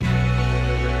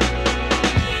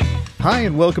Hi,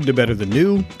 and welcome to Better Than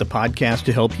New, the podcast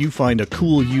to help you find a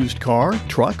cool used car,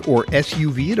 truck, or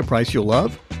SUV at a price you'll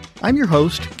love. I'm your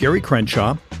host, Gary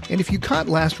Crenshaw, and if you caught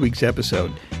last week's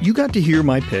episode, you got to hear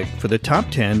my pick for the top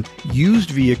 10 used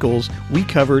vehicles we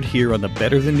covered here on the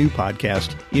Better Than New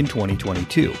podcast in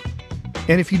 2022.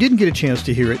 And if you didn't get a chance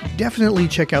to hear it, definitely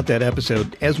check out that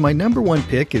episode, as my number one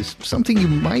pick is something you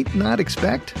might not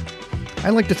expect. I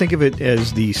like to think of it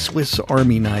as the Swiss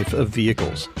Army knife of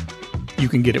vehicles. You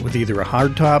can get it with either a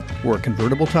hardtop or a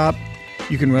convertible top.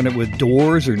 You can run it with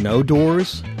doors or no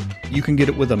doors. You can get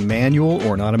it with a manual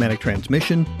or an automatic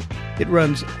transmission. It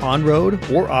runs on-road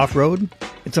or off-road.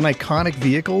 It's an iconic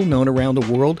vehicle known around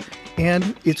the world,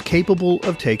 and it's capable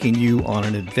of taking you on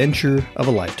an adventure of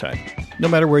a lifetime, no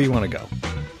matter where you want to go.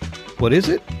 What is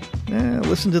it?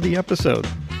 Listen to the episode.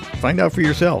 Find out for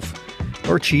yourself.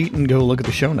 Or cheat and go look at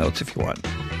the show notes if you want.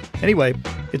 Anyway,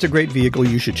 it's a great vehicle.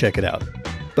 You should check it out.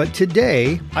 But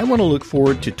today, I want to look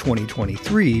forward to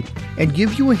 2023 and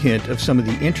give you a hint of some of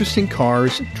the interesting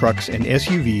cars, trucks, and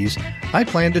SUVs I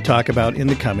plan to talk about in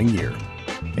the coming year.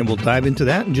 And we'll dive into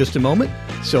that in just a moment.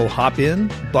 So hop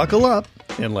in, buckle up,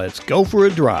 and let's go for a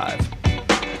drive.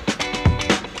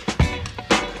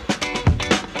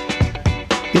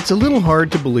 It's a little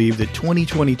hard to believe that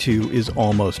 2022 is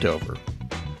almost over.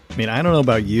 I mean, I don't know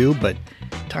about you, but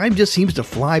time just seems to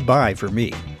fly by for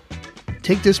me.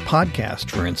 Take this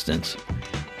podcast, for instance.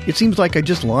 It seems like I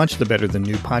just launched the Better Than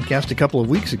New podcast a couple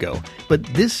of weeks ago, but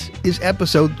this is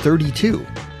episode 32.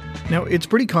 Now, it's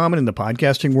pretty common in the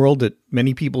podcasting world that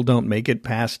many people don't make it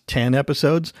past 10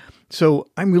 episodes, so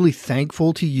I'm really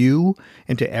thankful to you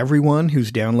and to everyone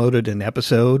who's downloaded an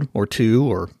episode or two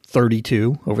or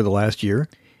 32 over the last year.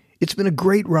 It's been a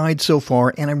great ride so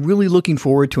far, and I'm really looking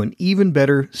forward to an even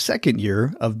better second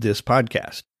year of this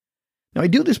podcast. Now, I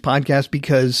do this podcast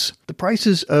because the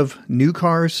prices of new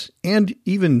cars and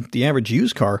even the average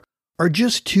used car are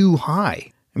just too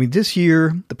high. I mean, this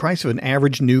year, the price of an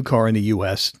average new car in the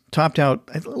U.S. topped out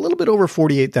a little bit over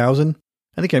 $48,000.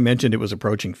 I think I mentioned it was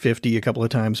approaching $50 a couple of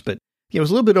times, but yeah, it was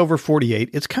a little bit over $48,000.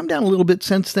 It's come down a little bit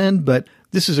since then, but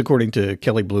this is according to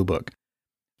Kelley Blue Book.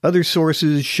 Other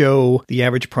sources show the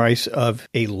average price of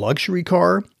a luxury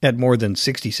car at more than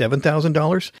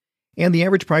 $67,000. And the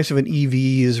average price of an EV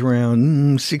is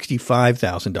around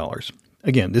 $65,000.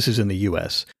 Again, this is in the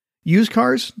U.S. Used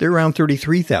cars, they're around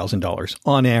 $33,000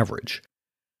 on average.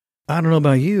 I don't know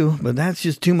about you, but that's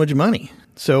just too much money.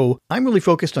 So I'm really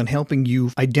focused on helping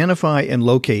you identify and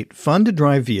locate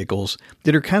fun-to-drive vehicles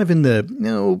that are kind of in the,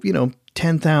 $10,000,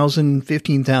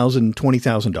 $15,000,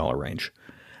 $20,000 range.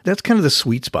 That's kind of the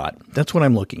sweet spot. That's what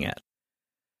I'm looking at.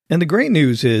 And the great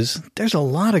news is there's a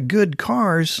lot of good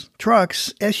cars,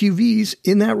 trucks, SUVs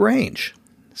in that range.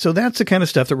 So that's the kind of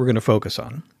stuff that we're going to focus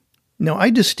on. Now,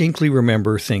 I distinctly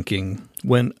remember thinking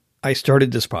when I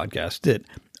started this podcast that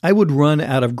I would run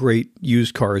out of great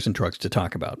used cars and trucks to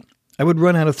talk about. I would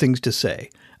run out of things to say.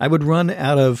 I would run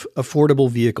out of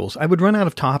affordable vehicles. I would run out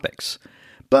of topics.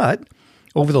 But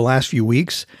over the last few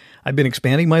weeks, I've been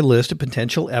expanding my list of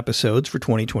potential episodes for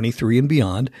 2023 and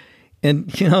beyond.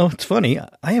 And, it's funny,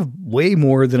 I have way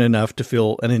more than enough to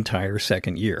fill an entire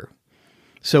second year.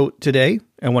 So today,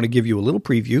 I want to give you a little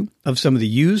preview of some of the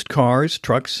used cars,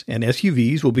 trucks, and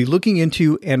SUVs we'll be looking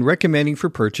into and recommending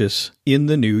for purchase in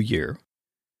the new year.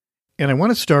 And I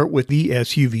want to start with the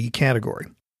SUV category.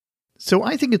 So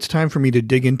I think it's time for me to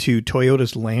dig into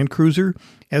Toyota's Land Cruiser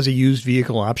as a used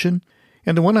vehicle option.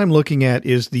 And the one I'm looking at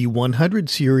is the 100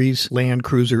 Series Land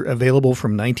Cruiser, available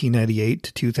from 1998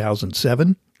 to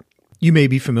 2007. You may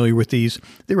be familiar with these.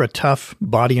 They're a tough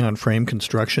body-on-frame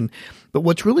construction. But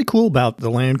what's really cool about the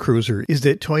Land Cruiser is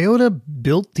that Toyota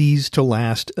built these to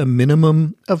last a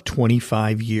minimum of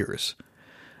 25 years.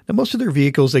 Now, most of their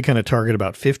vehicles, they kind of target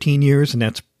about 15 years, and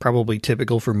that's probably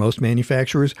typical for most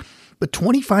manufacturers. But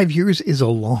 25 years is a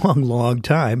long, long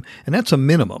time, and that's a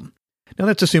minimum. Now,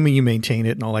 that's assuming you maintain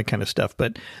it and all that kind of stuff,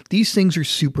 but these things are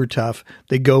super tough.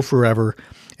 They go forever.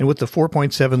 And with the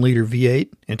 4.7-liter V8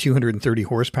 and 230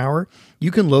 horsepower,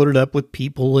 you can load it up with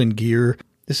people and gear.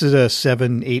 This is a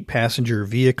 7-8 passenger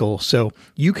vehicle, so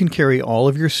you can carry all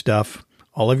of your stuff,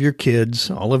 all of your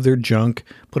kids, all of their junk,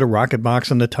 put a rocket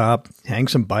box on the top, hang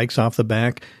some bikes off the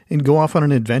back, and go off on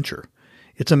an adventure.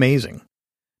 It's amazing.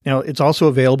 Now, it's also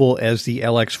available as the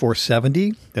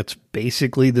LX470. That's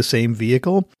basically the same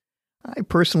vehicle. I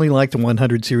personally like the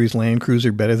 100 Series Land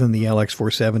Cruiser better than the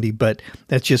LX470, but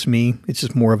that's just me. It's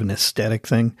just more of an aesthetic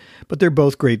thing. But they're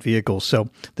both great vehicles,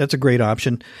 so that's a great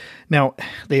option. Now,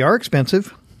 they are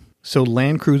expensive. So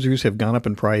Land Cruisers have gone up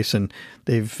in price, and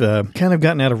they've kind of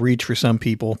gotten out of reach for some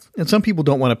people. And some people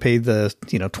don't want to pay the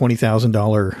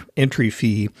 $20,000 entry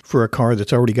fee for a car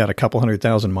that's already got a couple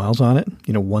 100,000 miles on it.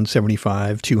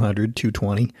 175, 200,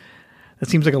 220. That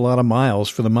seems like a lot of miles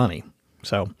for the money.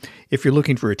 So if you're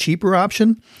looking for a cheaper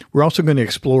option, we're also going to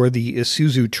explore the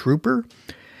Isuzu Trooper.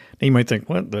 Now you might think,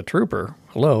 what? The Trooper?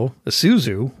 Hello?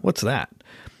 Isuzu? What's that?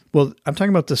 Well, I'm talking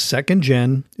about the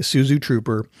second-gen Isuzu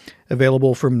Trooper,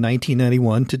 available from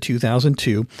 1991 to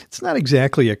 2002. It's not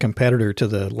exactly a competitor to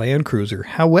the Land Cruiser.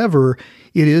 However,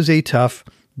 it is a tough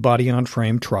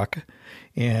body-on-frame truck,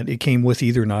 and it came with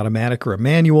either an automatic or a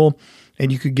manual,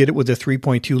 and you could get it with a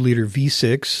 3.2-liter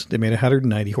V6 that made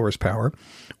 190 horsepower,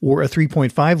 or a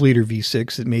 3.5-liter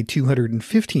V6 that made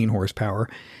 215 horsepower.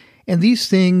 And these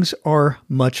things are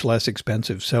much less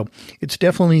expensive, so it's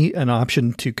definitely an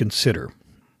option to consider.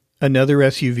 Another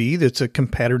SUV that's a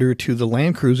competitor to the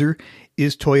Land Cruiser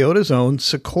is Toyota's own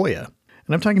Sequoia.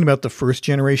 And I'm talking about the first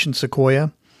generation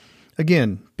Sequoia.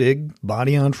 Again, big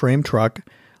body-on-frame truck,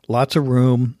 lots of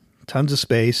room, tons of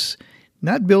space.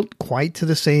 Not built quite to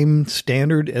the same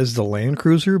standard as the Land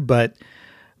Cruiser, but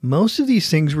most of these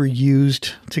things were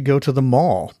used to go to the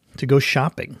mall, to go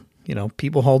shopping.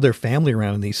 People hauled their family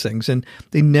around in these things, and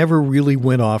they never really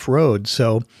went off-road.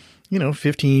 So,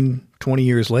 15, 20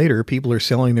 years later, people are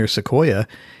selling their Sequoia,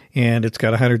 and it's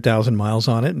got 100,000 miles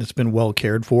on it, and it's been well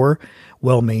cared for,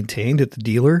 well maintained at the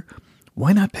dealer.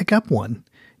 Why not pick up one?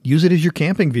 Use it as your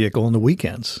camping vehicle on the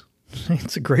weekends.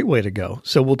 It's a great way to go.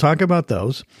 So we'll talk about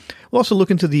those. We'll also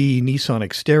look into the Nissan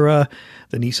Xterra,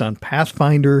 the Nissan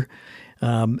Pathfinder.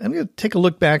 I'm going to take a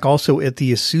look back also at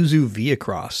the Isuzu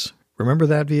Vehicross. Remember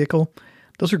that vehicle?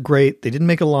 Those are great. They didn't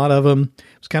make a lot of them.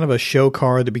 It was kind of a show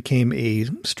car that became a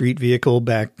street vehicle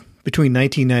back between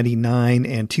 1999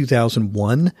 and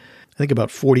 2001. I think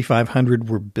about 4,500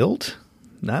 were built.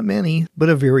 Not many, but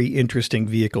a very interesting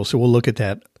vehicle. So we'll look at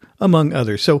that among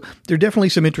others. So there are definitely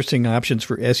some interesting options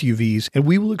for SUVs, and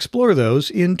we will explore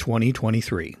those in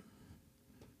 2023.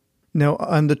 Now,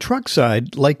 on the truck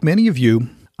side, like many of you,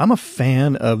 I'm a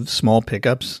fan of small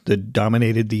pickups that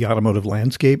dominated the automotive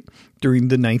landscape during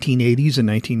the 1980s and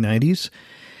 1990s.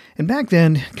 And back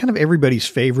then, kind of everybody's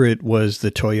favorite was the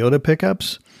Toyota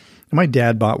pickups. My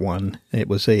dad bought one. It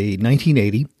was a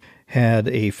 1980, had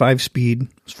a 5-speed,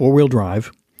 4-wheel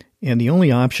drive, and the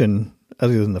only option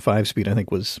other than the 5-speed, I think,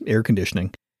 was air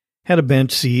conditioning. Had a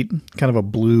bench seat, kind of a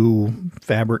blue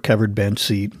fabric-covered bench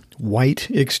seat, white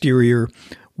exterior,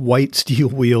 white steel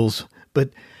wheels,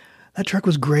 but that truck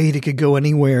was great. It could go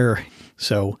anywhere.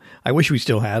 So I wish we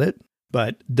still had it,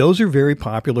 but those are very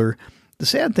popular. The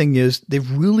sad thing is they've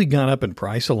really gone up in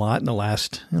price a lot in the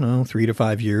last, 3 to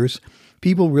 5 years.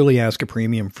 People really ask a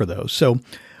premium for those. So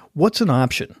what's an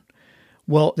option?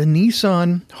 Well, the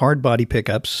Nissan Hard Body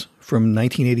Pickups from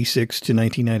 1986 to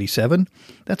 1997,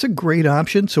 that's a great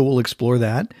option. So we'll explore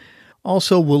that.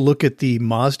 Also, we'll look at the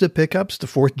Mazda pickups, the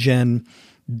 4th gen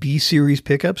B-Series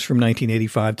pickups from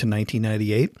 1985 to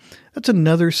 1998. That's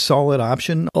another solid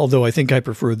option, although I think I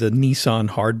prefer the Nissan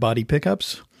Hard Body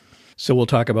pickups. So we'll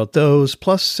talk about those,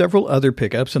 plus several other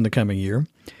pickups in the coming year.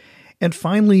 And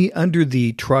finally, under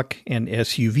the truck and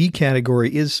SUV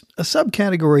category is a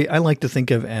subcategory I like to think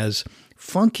of as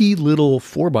funky little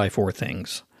 4x4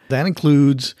 things. That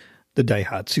includes the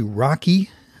Daihatsu Rocky,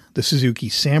 the Suzuki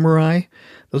Samurai.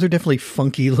 Those are definitely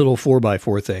funky little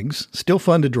 4x4 things. Still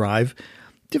fun to drive.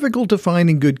 Difficult to find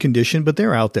in good condition, but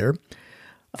they're out there.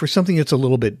 For something that's a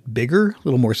little bit bigger, a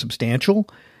little more substantial,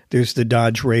 there's the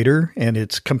Dodge Raider and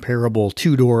its comparable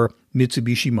 2-door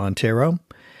Mitsubishi Montero.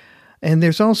 And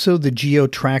there's also the Geo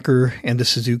Tracker and the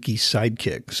Suzuki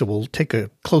Sidekick. So we'll take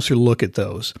a closer look at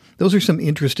those. Those are some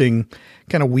interesting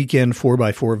kind of weekend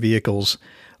 4x4 vehicles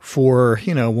for,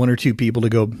 1 or 2 people to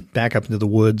go back up into the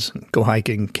woods, go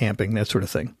hiking, camping, that sort of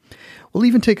thing. We'll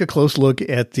even take a close look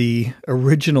at the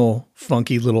original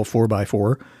funky little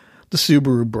 4x4, the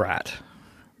Subaru Brat.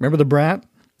 Remember the Brat?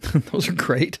 Those are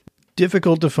great.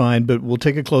 Difficult to find, but we'll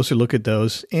take a closer look at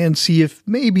those and see if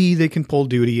maybe they can pull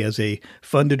duty as a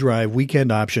fun-to-drive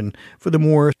weekend option for the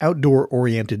more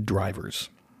outdoor-oriented drivers.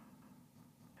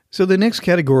 So the next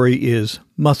category is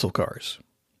muscle cars.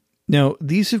 Now,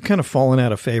 these have kind of fallen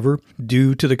out of favor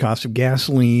due to the cost of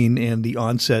gasoline and the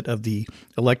onset of the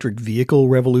electric vehicle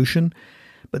revolution,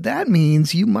 but that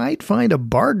means you might find a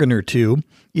bargain or two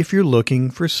if you're looking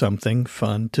for something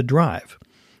fun to drive,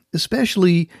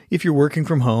 especially if you're working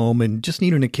from home and just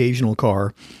need an occasional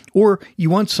car, or you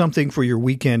want something for your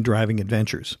weekend driving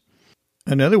adventures.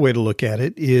 Another way to look at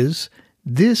it is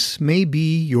this may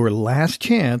be your last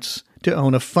chance to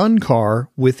own a fun car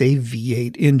with a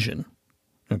V8 engine.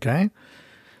 Okay?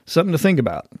 Something to think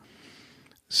about.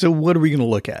 So what are we going to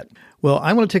look at? Well,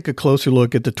 I want to take a closer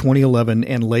look at the 2011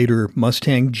 and later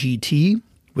Mustang GT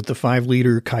with the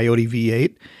 5-liter Coyote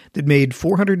V8 that made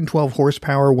 412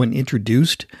 horsepower when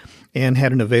introduced and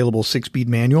had an available 6-speed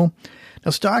manual.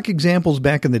 Now, stock examples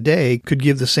back in the day could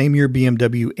give the same year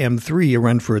BMW M3 a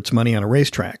run for its money on a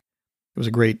racetrack. It was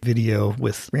a great video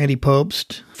with Randy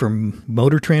Pobst from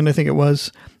Motor Trend, I think it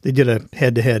was. They did a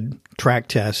head-to-head track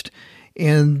test,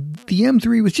 and the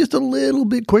M3 was just a little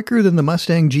bit quicker than the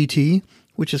Mustang GT,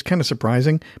 which is kind of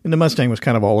surprising. I mean, the Mustang was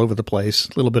kind of all over the place,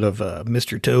 a little bit of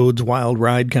Mr. Toad's Wild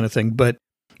Ride kind of thing, but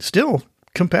still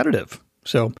competitive.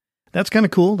 So that's kind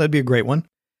of cool. That'd be a great one.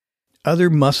 Other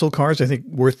muscle cars I think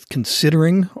worth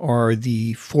considering are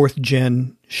the 4th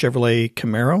gen Chevrolet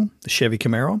Camaro, the Chevy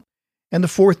Camaro, and the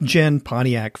 4th gen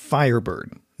Pontiac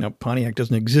Firebird. Now, Pontiac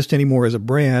doesn't exist anymore as a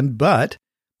brand, but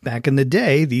back in the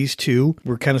day, these two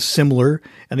were kind of similar,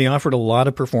 and they offered a lot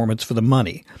of performance for the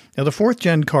money. Now, the 4th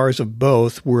gen cars of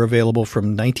both were available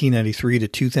from 1993 to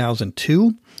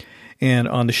 2002, and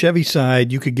on the Chevy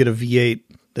side, you could get a V8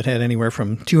 that had anywhere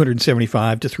from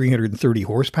 275 to 330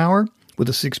 horsepower with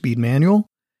a 6-speed manual.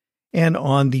 And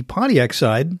on the Pontiac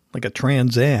side, like a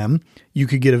Trans Am, you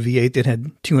could get a V8 that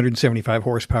had 275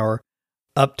 horsepower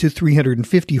up to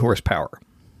 350 horsepower.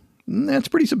 That's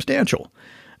pretty substantial.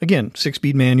 Again,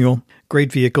 6-speed manual,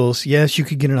 great vehicles. Yes, you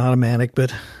could get an automatic,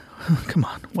 but come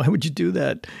on, why would you do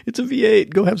that? It's a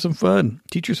V8. Go have some fun.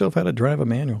 Teach yourself how to drive a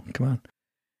manual. Come on.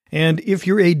 And if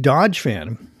you're a Dodge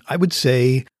fan, I would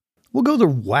say we'll go the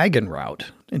wagon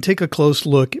route and take a close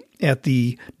look at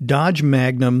the Dodge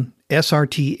Magnum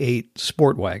SRT-8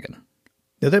 Sport Wagon.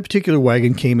 Now, that particular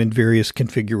wagon came in various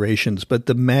configurations, but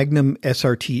the Magnum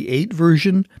SRT-8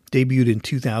 version debuted in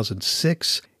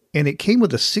 2006, and it came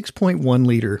with a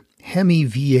 6.1-liter Hemi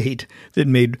V8 that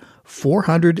made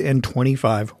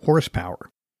 425 horsepower.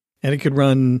 And it could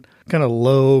run kind of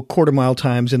low quarter-mile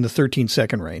times in the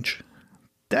 13-second range.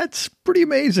 That's pretty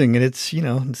amazing, and it's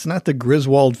not the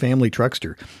Griswold family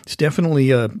truckster. It's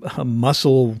definitely a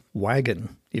muscle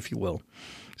wagon, if you will.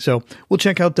 So we'll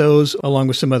check out those along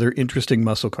with some other interesting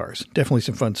muscle cars. Definitely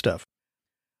some fun stuff.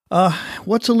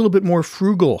 What's a little bit more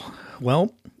frugal?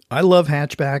 Well, I love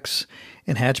hatchbacks,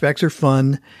 and hatchbacks are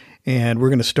fun, and we're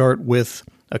going to start with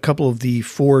a couple of the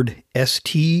Ford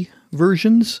ST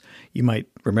versions. You might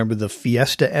remember the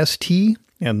Fiesta ST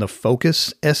and the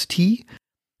Focus ST.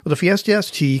 Well, the Fiesta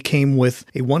ST came with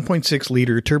a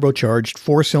 1.6-liter turbocharged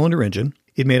 4-cylinder engine.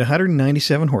 It made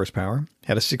 197 horsepower,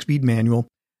 had a 6-speed manual,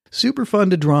 super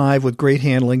fun to drive with great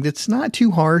handling that's not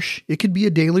too harsh. It could be a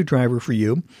daily driver for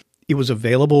you. It was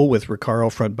available with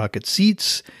Recaro front bucket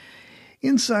seats.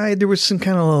 Inside, there was some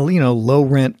kind of,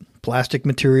 low-rent plastic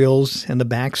materials, and the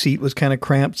back seat was kind of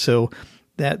cramped, so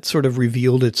that sort of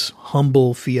revealed its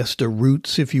humble Fiesta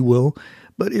roots, if you will.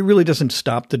 But it really doesn't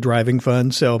stop the driving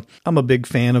fun, so I'm a big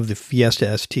fan of the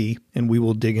Fiesta ST, and we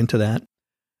will dig into that.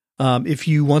 If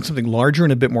you want something larger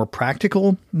and a bit more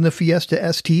practical than the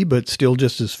Fiesta ST, but still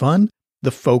just as fun,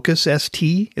 the Focus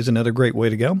ST is another great way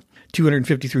to go.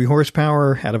 253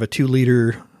 horsepower out of a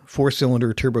 2-liter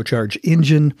 4-cylinder turbocharged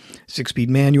engine, 6-speed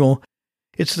manual.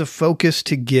 It's the Focus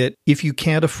to get if you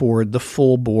can't afford the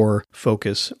full-bore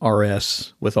Focus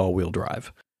RS with all-wheel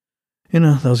drive.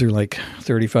 Those are like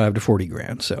 35 to 40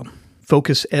 grand, so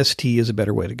Focus ST is a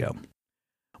better way to go.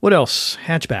 What else?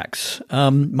 Hatchbacks.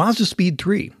 Mazda Speed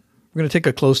 3. We're going to take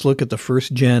a close look at the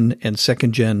 1st gen and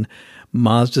 2nd gen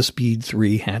Mazda Speed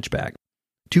 3 hatchback.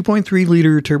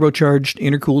 2.3-liter turbocharged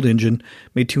intercooled engine,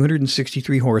 made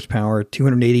 263 horsepower,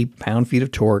 280 pound-feet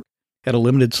of torque, had a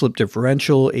limited slip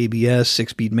differential, ABS,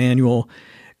 6-speed manual.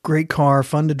 Great car,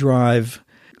 fun to drive.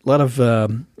 A lot of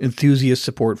enthusiast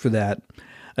support for that.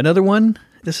 Another one,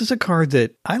 this is a car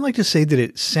that I like to say that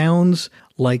it sounds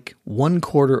like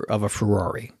 1/4 of a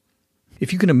Ferrari.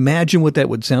 If you can imagine what that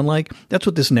would sound like, that's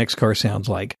what this next car sounds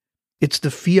like. It's the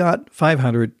Fiat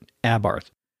 500 Abarth,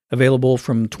 available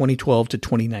from 2012 to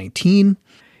 2019.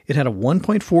 It had a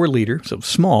 1.4-liter, so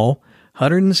small,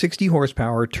 160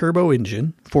 horsepower turbo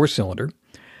engine, 4-cylinder,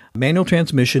 manual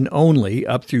transmission only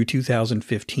up through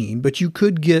 2015, but you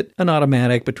could get an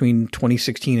automatic between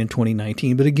 2016 and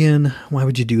 2019. But again, why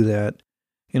would you do that?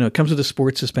 It comes with a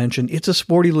sports suspension. It's a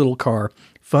sporty little car,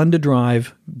 fun to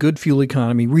drive, good fuel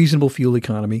economy, reasonable fuel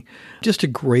economy, just a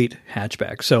great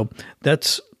hatchback. So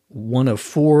that's one of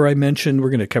 4 I mentioned. We're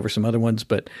going to cover some other ones,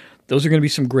 but those are going to be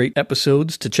some great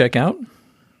episodes to check out.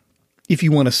 If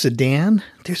you want a sedan,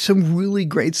 there's some really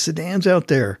great sedans out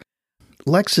there.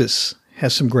 Lexus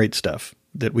has some great stuff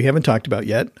that we haven't talked about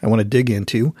yet. I want to dig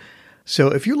into. So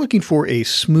if you're looking for a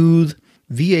smooth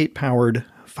V8 powered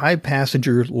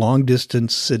 5-passenger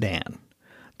long-distance sedan,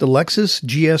 The Lexus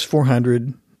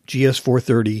GS400,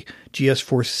 GS430,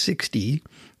 GS460,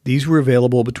 these were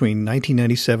available between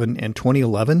 1997 and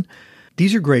 2011.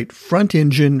 These are great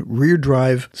front-engine,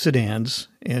 rear-drive sedans,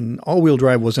 and all-wheel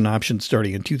drive was an option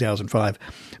starting in 2005.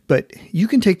 But you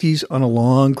can take these on a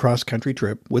long cross-country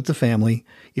trip with the family.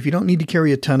 If you don't need to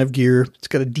carry a ton of gear, it's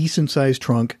got a decent-sized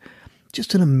trunk.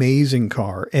 Just an amazing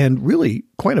car, and really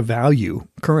quite a value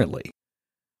currently.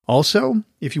 Also,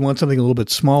 if you want something a little bit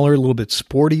smaller, a little bit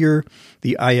sportier,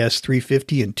 the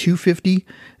IS350 and 250.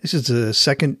 This is a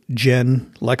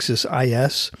second-gen Lexus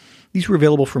IS. These were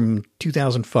available from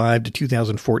 2005 to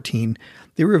 2014.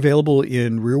 They were available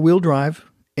in rear-wheel drive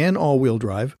and all-wheel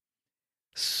drive.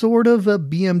 Sort of a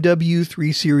BMW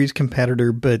 3 Series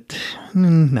competitor, but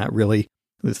not really.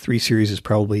 The 3 Series is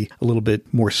probably a little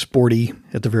bit more sporty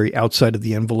at the very outside of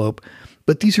the envelope.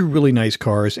 But these are really nice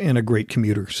cars and a great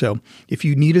commuter. So if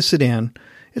you need a sedan,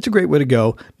 it's a great way to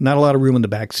go. Not a lot of room in the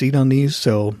back seat on these,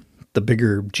 so the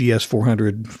bigger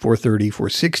GS400, 430,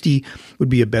 460 would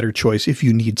be a better choice if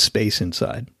you need space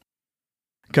inside.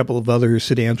 A couple of other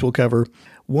sedans we'll cover.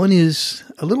 One is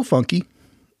a little funky.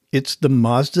 It's the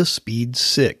Mazda Speed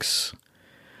 6.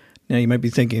 Now you might be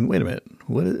thinking, wait a minute,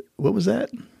 what was that?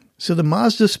 So the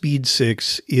Mazda Speed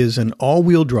 6 is an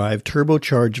all-wheel drive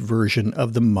turbocharged version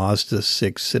of the Mazda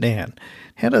 6 sedan.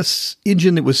 Had a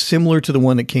engine that was similar to the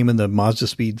one that came in the Mazda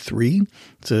Speed 3.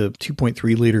 It's a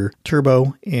 2.3-liter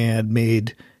turbo and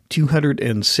made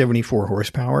 274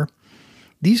 horsepower.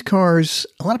 These cars,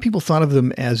 a lot of people thought of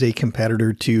them as a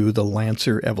competitor to the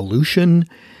Lancer Evolution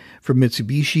from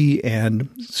Mitsubishi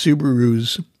and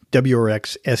Subaru's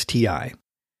WRX STI.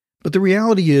 But the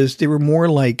reality is they were more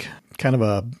like kind of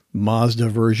a Mazda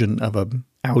version of a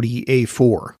Audi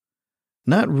A4.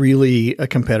 Not really a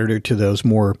competitor to those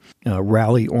more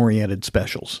rally-oriented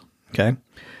specials, okay?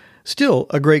 Still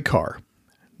a great car.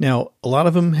 Now, a lot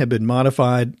of them have been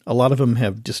modified. A lot of them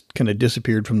have just kind of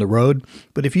disappeared from the road.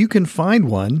 But if you can find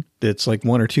one that's like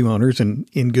one or two owners and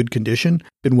in good condition,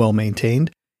 been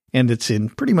well-maintained, and it's in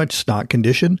pretty much stock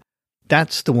condition,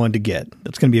 that's the one to get.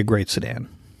 That's going to be a great sedan.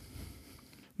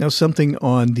 Now, something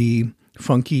on the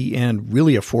funky and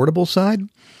really affordable side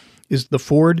is the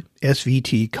Ford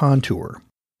SVT Contour.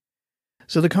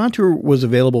 So the Contour was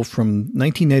available from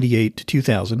 1998 to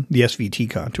 2000, the SVT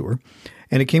Contour,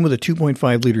 and it came with a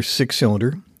 2.5-liter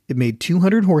six-cylinder. It made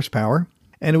 200 horsepower,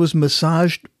 and it was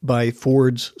massaged by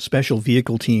Ford's special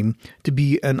vehicle team to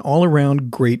be an all-around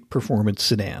great performance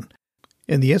sedan.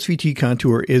 And the SVT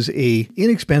Contour is a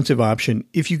inexpensive option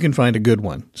if you can find a good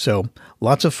one. So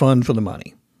lots of fun for the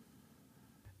money.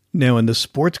 Now, in the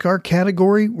sports car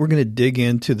category, we're going to dig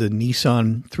into the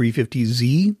Nissan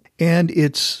 350Z and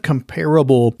its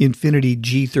comparable Inifiniti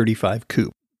G35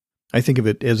 Coupe. I think of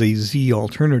it as a Z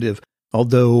alternative,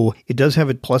 although it does have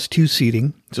a +2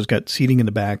 seating, so it's got seating in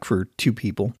the back for two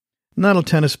people. Not a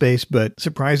ton of space, but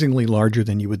surprisingly larger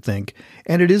than you would think.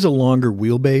 And it is a longer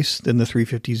wheelbase than the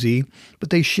 350Z, but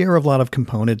they share a lot of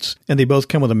components, and they both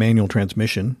come with a manual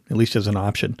transmission, at least as an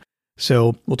option.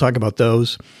 So we'll talk about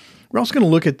those. We're also going to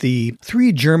look at the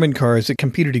three German cars that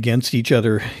competed against each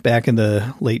other back in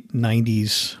the late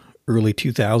 90s, early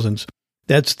 2000s.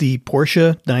 That's the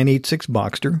Porsche 986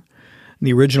 Boxster.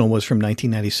 The original was from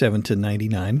 1997 to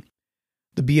 99.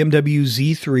 The BMW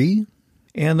Z3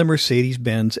 and the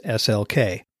Mercedes-Benz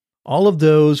SLK. All of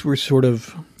those were sort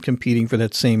of competing for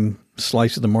that same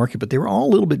slice of the market, but they were all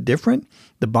a little bit different.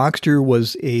 The Boxster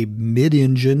was a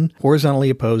mid-engine, horizontally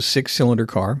opposed six-cylinder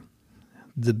car.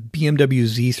 The BMW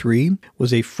Z3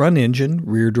 was a front-engine,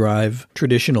 rear-drive,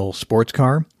 traditional sports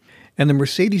car. And the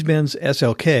Mercedes-Benz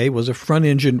SLK was a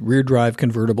front-engine, rear-drive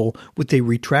convertible with a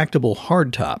retractable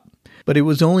hardtop. But it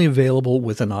was only available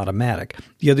with an automatic.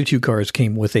 The other two cars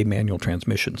came with a manual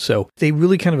transmission. So they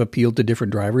really kind of appealed to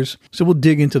different drivers. So we'll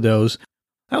dig into those.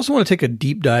 I also want to take a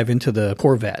deep dive into the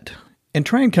Corvette and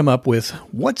try and come up with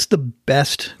what's the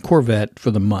best Corvette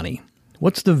for the money.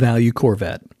 What's the value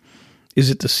Corvette? Is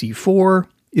it the C4?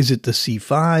 Is it the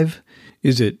C5?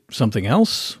 Is it something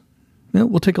else? Well,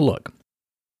 we'll take a look.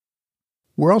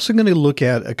 We're also going to look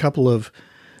at a couple of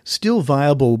still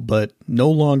viable but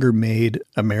no longer made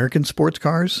American sports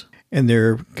cars, and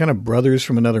they're kind of brothers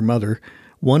from another mother.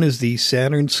 One is the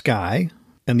Saturn Sky,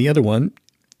 and the other one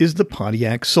is the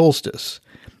Pontiac Solstice.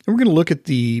 And we're going to look at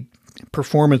the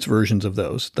performance versions of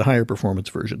those, the higher performance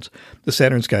versions, the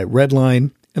Saturn Sky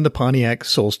Redline and the Pontiac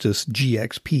Solstice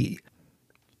GXP.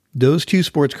 Those two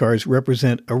sports cars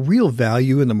represent a real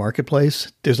value in the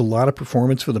marketplace. There's a lot of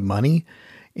performance for the money,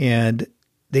 and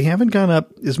they haven't gone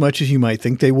up as much as you might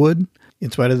think they would,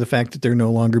 in spite of the fact that they're no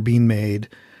longer being made.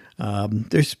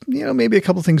 There's, maybe a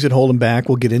couple things that hold them back.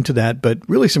 We'll get into that, but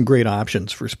really some great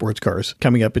options for sports cars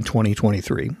coming up in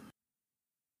 2023.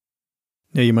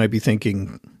 Now you might be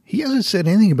thinking, he hasn't said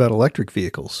anything about electric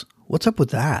vehicles. What's up with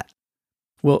that?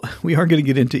 Well, we are going to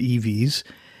get into EVs.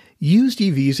 Used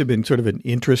EVs have been sort of an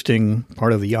interesting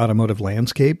part of the automotive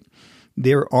landscape.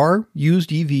 There are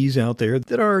used EVs out there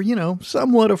that are,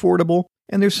 somewhat affordable.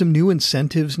 And there's some new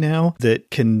incentives now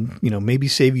that can, maybe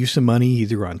save you some money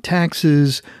either on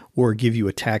taxes or give you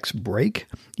a tax break,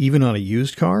 even on a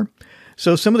used car.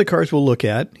 So some of the cars we'll look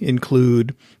at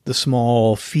include the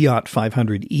small Fiat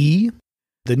 500e,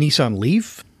 the Nissan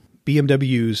Leaf,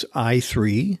 BMW's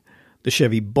i3, the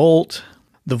Chevy Bolt,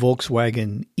 the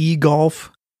Volkswagen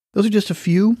e-Golf. Those are just a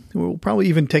few. We'll probably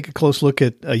even take a close look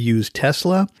at a used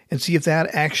Tesla and see if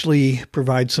that actually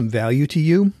provides some value to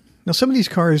you. Now, some of these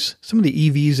cars, some of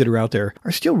the EVs that are out there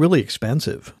are still really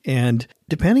expensive. And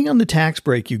depending on the tax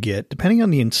break you get, depending on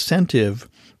the incentive,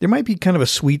 there might be kind of a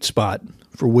sweet spot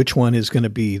for which one is going to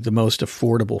be the most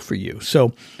affordable for you.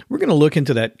 So we're going to look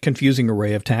into that confusing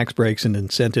array of tax breaks and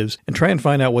incentives and try and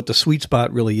find out what the sweet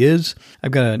spot really is.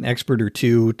 I've got an expert or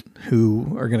two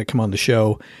who are going to come on the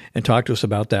show and talk to us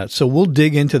about that. So we'll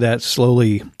dig into that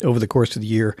slowly over the course of the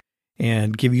year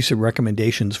and give you some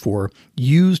recommendations for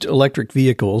used electric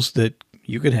vehicles that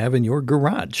you could have in your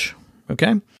garage.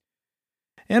 Okay?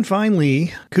 And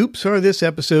finally, coupes are this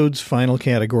episode's final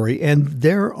category, and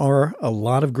there are a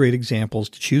lot of great examples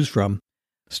to choose from,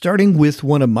 starting with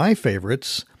one of my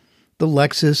favorites, the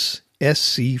Lexus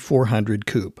SC400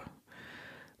 Coupe.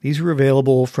 These were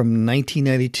available from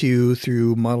 1992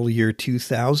 through model year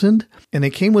 2000, and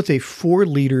they came with a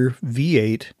 4-liter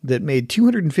V8 that made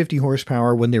 250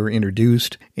 horsepower when they were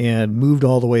introduced and moved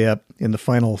all the way up in the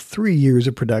final 3 years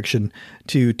of production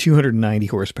to 290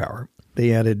 horsepower.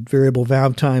 They added variable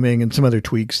valve timing and some other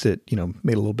tweaks that,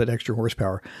 made a little bit extra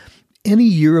horsepower. Any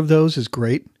year of those is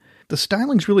great. The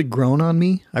styling's really grown on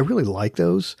me. I really like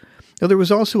those. Now, there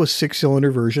was also a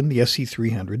 6-cylinder version, the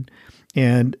SC300,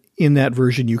 and in that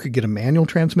version, you could get a manual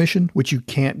transmission, which you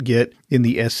can't get in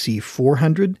the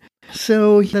SC400.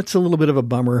 So that's a little bit of a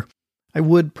bummer. I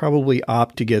would probably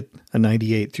opt to get a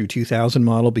 98 through 2000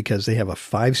 model because they have a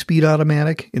 5-speed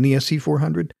automatic in the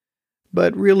SC400.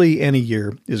 But really, any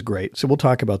year is great. So we'll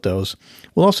talk about those.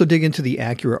 We'll also dig into the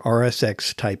Acura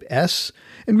RSX Type-S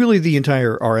and really the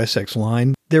entire RSX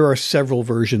line. There are several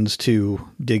versions to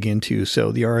dig into,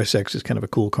 so the RSX is kind of a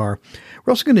cool car.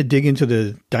 We're also going to dig into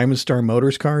the Diamond Star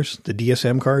Motors cars, the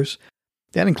DSM cars.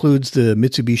 That includes the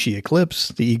Mitsubishi Eclipse,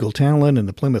 the Eagle Talon, and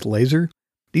the Plymouth Laser.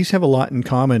 These have a lot in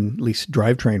common, at least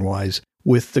drivetrain-wise,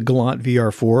 with the Galant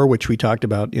VR4, which we talked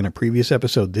about in a previous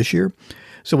episode this year.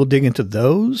 So we'll dig into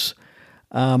those.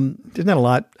 There's not a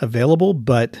lot available,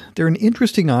 but they're an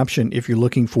interesting option if you're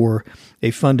looking for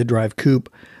a fun-to-drive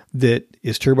coupe that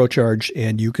is turbocharged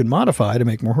and you can modify to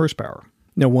make more horsepower.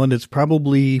 Now, one that's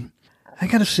probably, I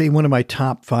gotta say, one of my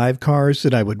top 5 cars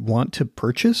that I would want to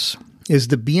purchase is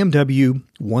the BMW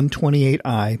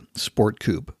 128i Sport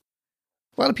Coupe.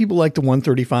 A lot of people like the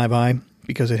 135i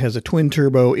because it has a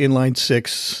twin-turbo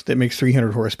inline-6 that makes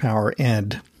 300 horsepower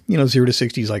and, 0 to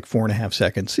 60 is like 4.5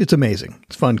 seconds. It's amazing.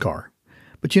 It's a fun car.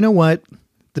 But you know what?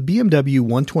 The BMW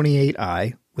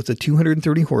 128i with a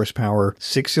 230 horsepower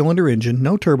 6-cylinder engine,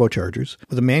 no turbochargers,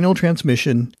 with a manual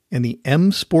transmission and the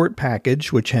M Sport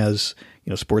package, which has,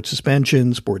 sport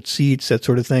suspension, sport seats, that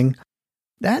sort of thing.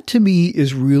 That to me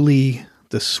is really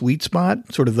the sweet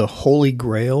spot, sort of the holy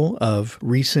grail of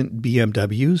recent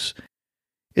BMWs.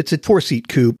 It's a 4-seat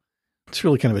coupe. It's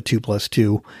really kind of a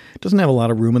 2+2. It doesn't have a lot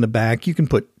of room in the back. You can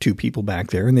put 2 people back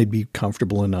there and they'd be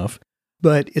comfortable enough.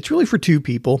 But it's really for 2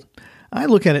 people. I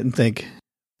look at it and think,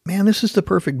 man, this is the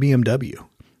perfect BMW.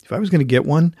 If I was going to get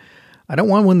one, I don't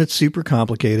want one that's super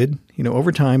complicated.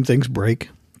 Over time, things break.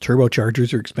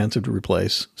 Turbochargers are expensive to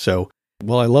replace. So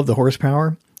while I love the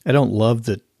horsepower, I don't love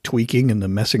the tweaking and the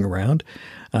messing around.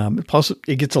 Plus,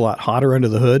 it gets a lot hotter under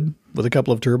the hood with a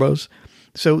couple of turbos.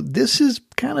 So this is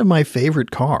kind of my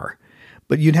favorite car.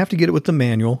 But you'd have to get it with the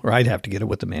manual, or I'd have to get it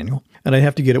with the manual, and I'd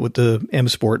have to get it with the M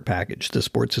Sport package, the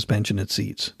sport suspension and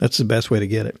seats. That's the best way to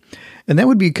get it. And that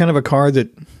would be kind of a car that,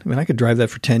 I could drive that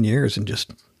for 10 years and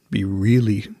just be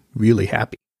really, really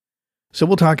happy. So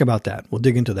we'll talk about that. We'll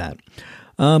dig into that.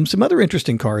 Some other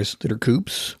interesting cars that are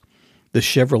coupes. The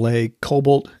Chevrolet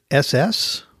Cobalt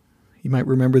SS. You might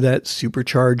remember that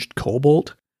supercharged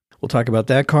Cobalt. We'll talk about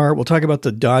that car. We'll talk about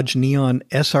the Dodge Neon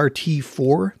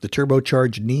SRT-4, the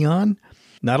turbocharged Neon.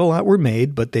 Not a lot were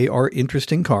made, but they are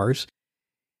interesting cars.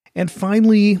 And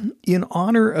finally, in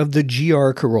honor of the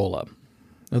GR Corolla.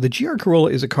 Now, the GR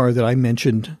Corolla is a car that I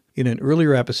mentioned in an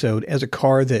earlier episode as a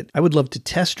car that I would love to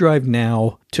test drive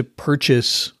now to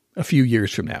purchase a few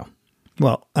years from now.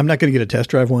 Well, I'm not going to get a test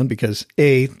drive one because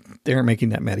A, they aren't making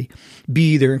that many.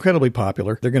 B, they're incredibly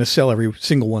popular. They're going to sell every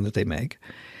single one that they make.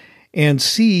 And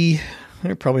C,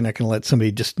 they're probably not going to let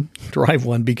somebody just drive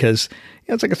one because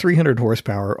it's like a 300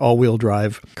 horsepower all-wheel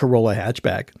drive Corolla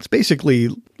hatchback. It's basically,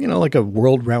 like a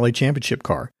World Rally Championship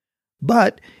car.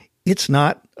 But it's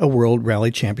not a World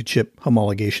Rally Championship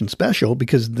homologation special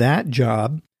because that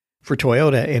job, for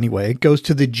Toyota anyway, goes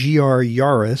to the GR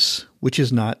Yaris, which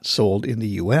is not sold in the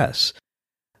U.S.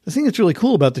 The thing that's really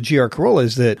cool about the GR Corolla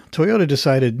is that Toyota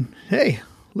decided, hey,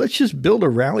 let's just build a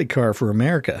rally car for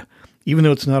America, even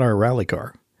though it's not our rally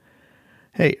car.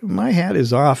 Hey, my hat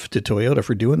is off to Toyota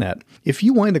for doing that. If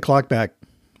you wind the clock back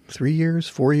 3 years,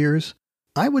 4 years,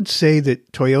 I would say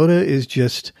that Toyota is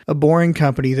just a boring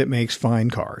company that makes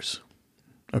fine cars.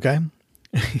 Okay?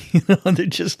 They're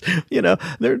just,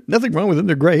 there's nothing wrong with them.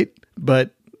 They're great,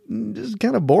 but just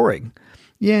kind of boring.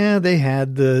 Yeah, they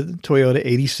had the Toyota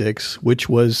 86, which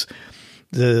was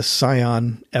the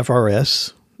Scion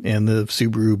FRS and the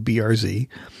Subaru BRZ.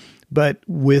 But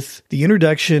with the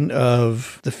introduction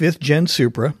of the 5th Gen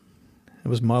Supra, it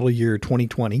was model year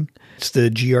 2020, it's the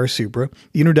GR Supra,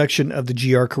 the introduction of the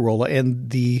GR Corolla,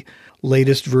 and the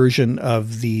latest version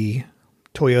of the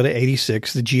Toyota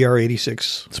 86, the GR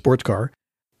 86 sports car,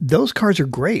 those cars are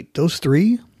great. Those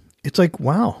three, it's like,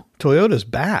 wow, Toyota's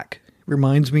back.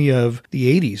 Reminds me of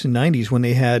the 80s and 90s when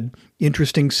they had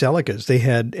interesting Celicas. They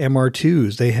had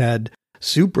MR2s. They had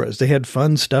Supras. They had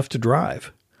fun stuff to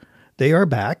drive. They are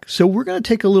back. So we're going to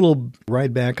take a little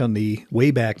ride back on the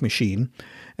Wayback Machine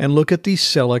and look at the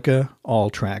Celica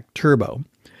All-Trac Turbo.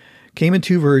 Came in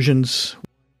two versions.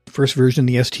 First version,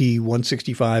 the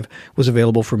ST165, was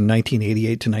available from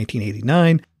 1988 to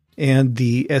 1989. And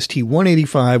the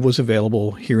ST185 was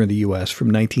available here in the U.S. from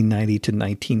 1990 to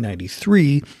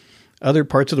 1993. Other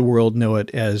parts of the world know it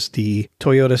as the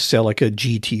Toyota Celica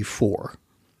GT4.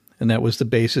 And that was the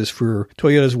basis for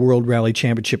Toyota's World Rally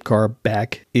Championship car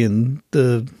back in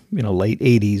the late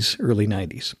 80s, early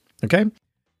 90s. Okay?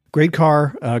 Great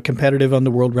car, competitive on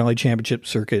the World Rally Championship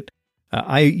circuit.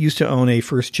 I used to own a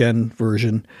first-gen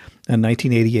version, a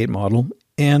 1988 model,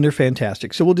 and they're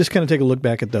fantastic. So we'll just kind of take a look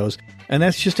back at those. And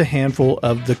that's just a handful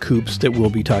of the coupes that we'll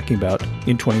be talking about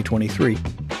in 2023.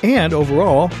 And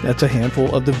overall, that's a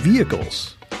handful of the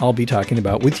vehicles I'll be talking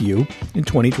about with you in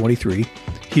 2023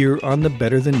 here on the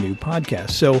Better Than New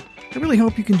podcast. So I really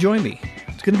hope you can join me.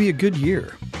 It's going to be a good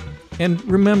year. And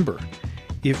remember,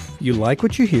 if you like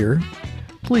what you hear,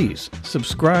 please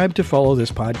subscribe to follow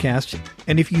this podcast.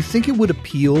 And if you think it would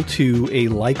appeal to a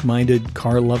like-minded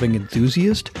car-loving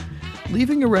enthusiast,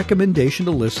 leaving a recommendation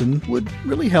to listen would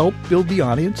really help build the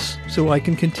audience so I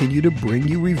can continue to bring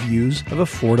you reviews of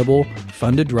affordable,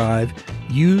 fun-to-drive,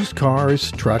 used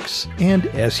cars, trucks, and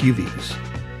SUVs.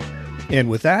 And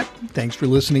with that, thanks for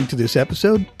listening to this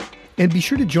episode, and be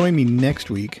sure to join me next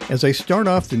week as I start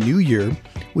off the new year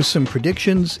with some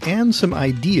predictions and some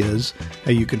ideas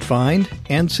how you can find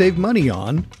and save money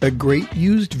on a great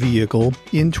used vehicle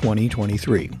in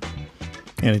 2023.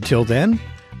 And until then,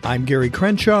 I'm Gary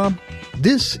Crenshaw.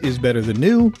 This is Better Than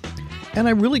New, and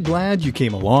I'm really glad you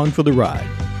came along for the ride.